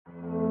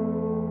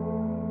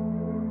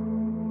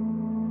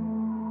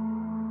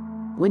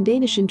When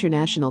Danish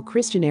international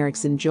Christian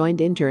Eriksen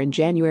joined Inter in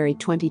January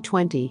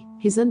 2020,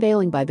 his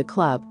unveiling by the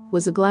club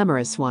was a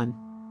glamorous one.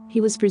 He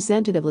was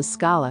presented at La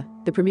Scala,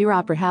 the premier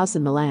opera house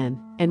in Milan,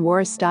 and wore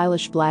a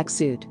stylish black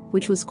suit,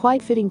 which was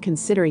quite fitting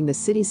considering the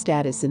city's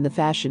status in the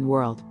fashion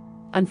world.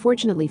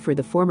 Unfortunately for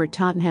the former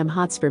Tottenham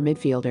Hotspur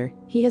midfielder,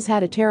 he has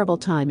had a terrible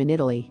time in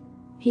Italy.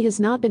 He has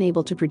not been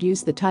able to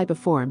produce the type of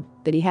form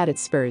that he had at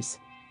Spurs.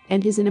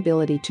 And his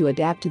inability to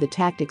adapt to the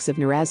tactics of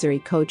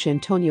Nerazzurri coach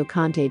Antonio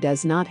Conte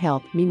does not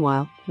help.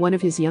 Meanwhile, one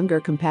of his younger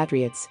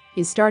compatriots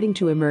is starting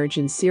to emerge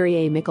in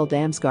Serie A. Mikkel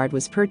Damsgaard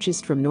was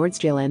purchased from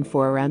Nordsjælland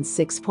for around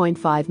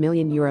 €6.5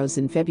 million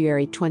in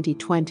February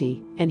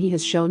 2020, and he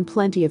has shown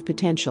plenty of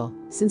potential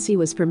since he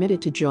was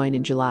permitted to join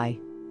in July.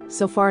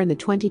 So far in the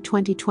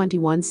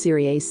 2020-21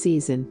 Serie A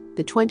season,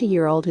 the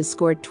 20-year-old has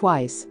scored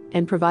twice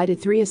and provided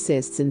 3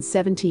 assists in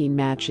 17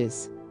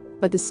 matches.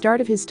 But the start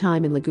of his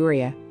time in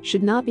Liguria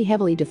should not be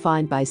heavily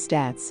defined by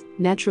stats.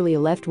 Naturally a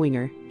left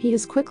winger, he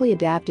has quickly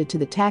adapted to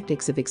the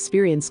tactics of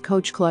experienced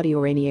coach Claudio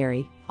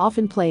Ranieri,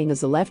 often playing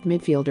as a left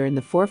midfielder in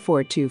the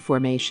 4-4-2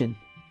 formation.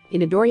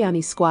 In a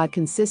Doriani squad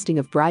consisting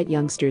of bright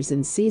youngsters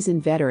and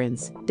seasoned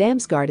veterans,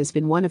 Damsgaard has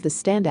been one of the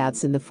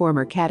standouts in the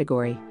former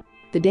category.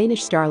 The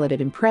Danish starlet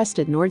had impressed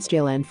at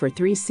Nordsjælland for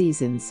 3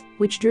 seasons,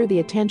 which drew the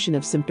attention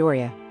of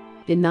Sampdoria.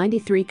 In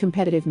 93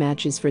 competitive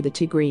matches for the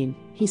Tigrine,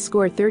 he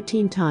scored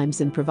 13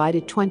 times and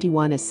provided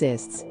 21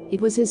 assists.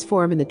 It was his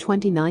form in the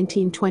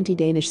 2019-20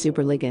 Danish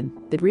Superligaen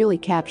that really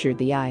captured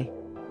the eye.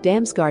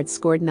 Damsgaard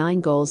scored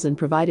 9 goals and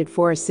provided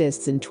 4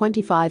 assists in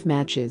 25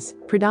 matches,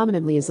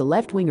 predominantly as a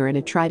left winger in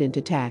a trident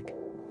attack.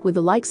 With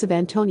the likes of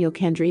Antonio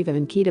Candreva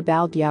and Keita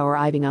Baldeau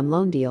arriving on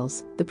loan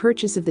deals, the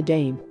purchase of the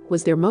Dane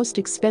was their most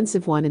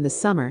expensive one in the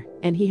summer,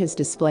 and he has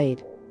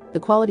displayed the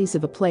qualities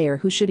of a player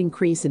who should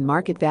increase in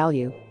market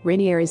value.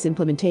 Ranieri's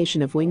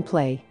implementation of wing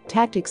play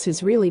tactics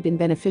has really been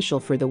beneficial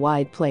for the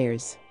wide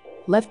players.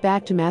 Left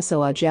back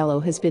Tommaso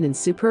Augello has been in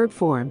superb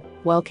form,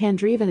 while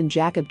Candreva and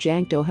Jakob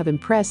Jankto have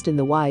impressed in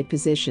the wide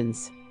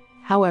positions.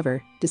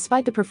 However,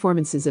 despite the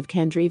performances of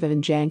Candreva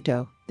and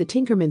Jankto, the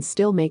Tinkerman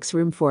still makes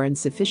room for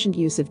insufficient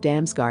use of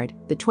Damsgaard.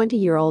 The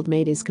 20-year-old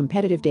made his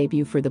competitive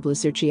debut for the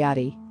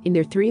Blucerchiati in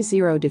their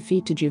 3-0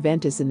 defeat to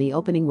Juventus in the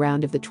opening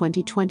round of the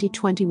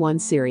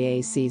 2020-21 Serie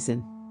A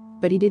season.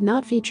 But he did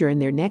not feature in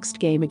their next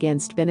game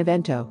against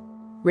Benevento.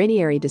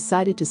 Ranieri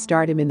decided to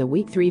start him in the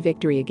Week 3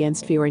 victory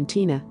against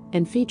Fiorentina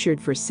and featured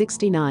for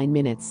 69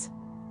 minutes.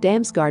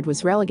 Damsgaard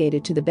was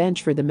relegated to the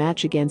bench for the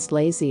match against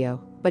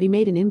Lazio, but he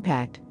made an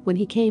impact when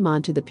he came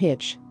onto the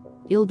pitch.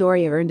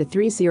 Doria earned a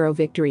 3-0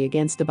 victory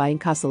against the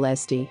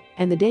Biancocelesti,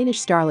 and the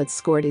Danish starlet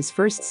scored his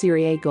first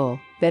Serie A goal.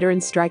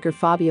 Veteran striker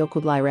Fabio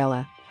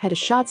Quagliarella had a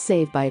shot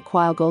saved by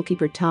Aquile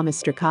goalkeeper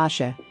Thomas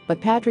Strakosha, but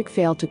Patrick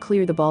failed to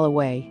clear the ball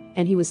away,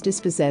 and he was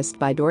dispossessed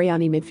by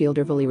Doriani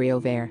midfielder Valerio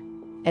Vare.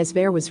 As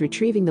Vare was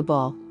retrieving the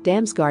ball,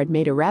 Damsgaard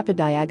made a rapid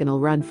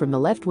diagonal run from the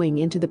left wing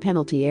into the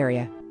penalty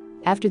area.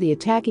 After the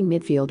attacking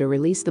midfielder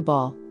released the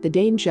ball, the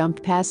Dane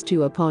jumped past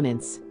 2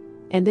 opponents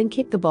and then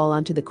kicked the ball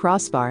onto the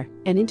crossbar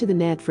and into the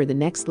net for the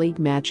next league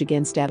match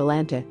against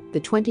Atalanta. The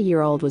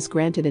 20-year-old was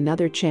granted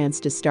another chance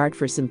to start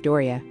for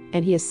Sampdoria,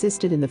 and he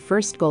assisted in the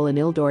first goal in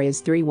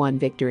Doria's 3-1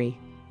 victory.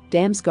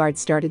 Damsgaard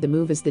started the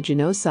move as the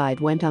Genoa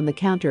side went on the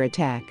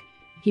counter-attack.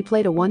 He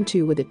played a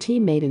 1-2 with a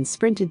teammate and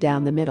sprinted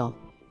down the middle.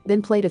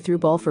 Then played a through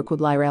ball for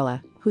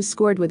Quagliarella, who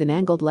scored with an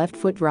angled left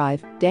foot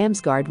drive.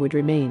 Damsgaard would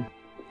remain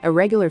a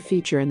regular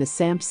feature in the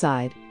Samp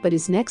side, but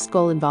his next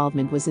goal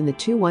involvement was in the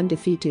 2-1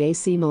 defeat to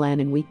AC Milan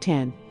in Week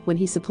 10, when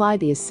he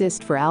supplied the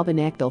assist for Albin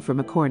Ekdal from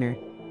a corner.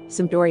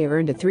 Sampdoria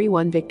earned a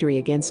 3-1 victory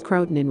against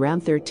Croton in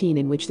round 13,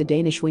 in which the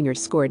Danish winger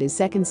scored his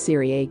second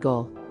Serie A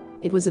goal.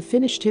 It was a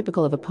finish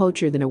typical of a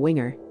poacher than a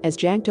winger, as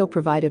Jankto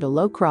provided a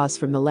low cross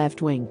from the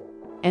left wing,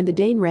 and the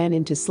Dane ran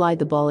in to slide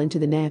the ball into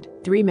the net.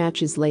 3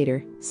 matches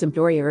later,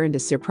 Sampdoria earned a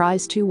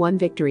surprise 2-1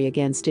 victory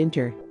against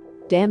Inter.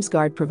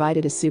 Damsgaard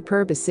provided a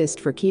superb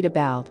assist for Keita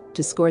Baldeau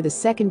to score the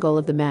second goal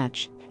of the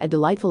match, a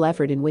delightful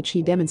effort in which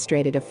he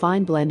demonstrated a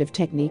fine blend of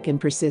technique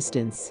and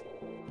persistence.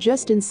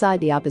 Just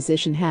inside the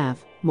opposition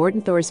half, Morten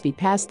Thorsby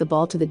passed the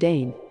ball to the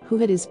Dane, who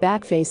had his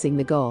back facing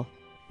the goal.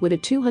 With a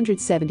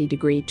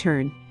 270-degree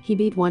turn, he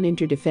beat 1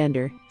 Inter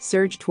defender,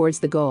 surged towards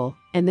the goal,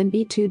 and then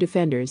beat 2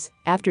 defenders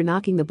after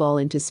knocking the ball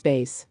into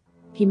space.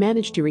 He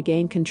managed to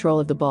regain control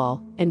of the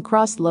ball and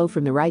crossed low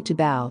from the right to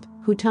Baldeau,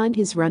 who timed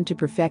his run to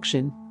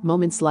perfection.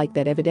 Moments like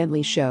that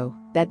evidently show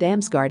that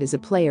Damsgaard is a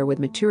player with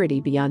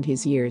maturity beyond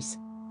his years.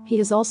 He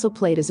has also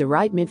played as a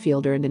right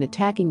midfielder and an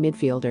attacking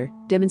midfielder,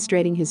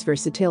 demonstrating his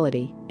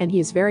versatility, and he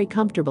is very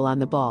comfortable on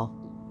the ball.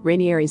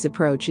 Ranieri's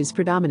approach is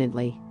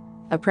predominantly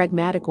a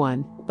pragmatic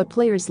one, but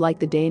players like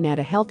the Dane add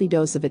a healthy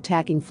dose of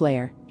attacking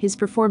flair. His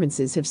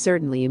performances have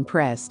certainly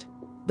impressed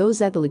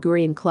those at the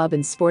Ligurian club,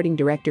 and sporting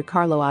director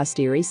Carlo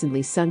Asti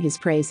recently sung his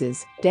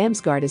praises.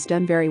 Damsgaard has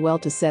done very well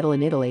to settle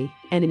in Italy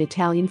and in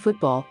Italian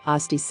football,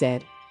 Asti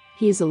said.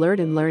 He is alert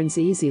and learns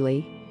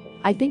easily.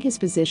 I think his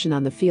position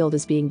on the field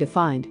is being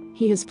defined.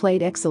 He has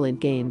played excellent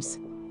games.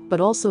 but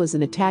also as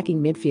an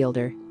attacking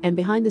midfielder and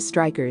behind the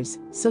strikers,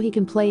 so he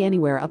can play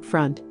anywhere up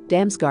front.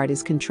 Damsgaard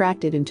is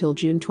contracted until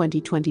June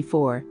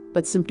 2024,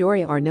 but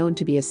Sampdoria are known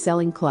to be a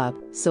selling club,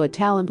 so a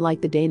talent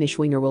like the Danish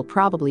winger will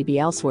probably be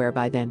elsewhere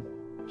by then.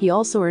 He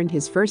also earned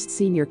his first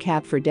senior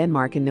cap for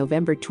Denmark in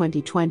November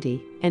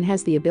 2020 and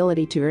has the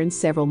ability to earn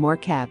several more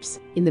caps.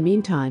 In the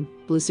meantime,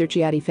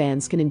 Blucerchiati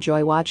fans can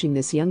enjoy watching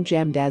this young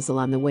gem dazzle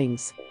on the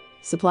wings,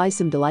 supply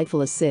some delightful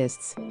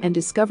assists, and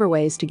discover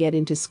ways to get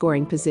into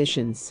scoring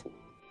positions.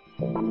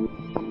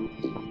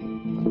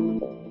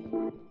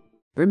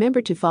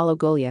 Remember to follow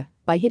Golia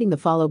by hitting the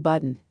follow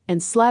button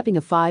and slapping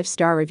a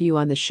 5-star review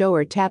on the show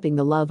or tapping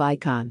the love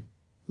icon.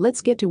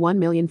 Let's get to 1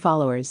 million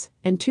followers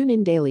and tune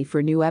in daily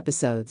for new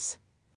episodes.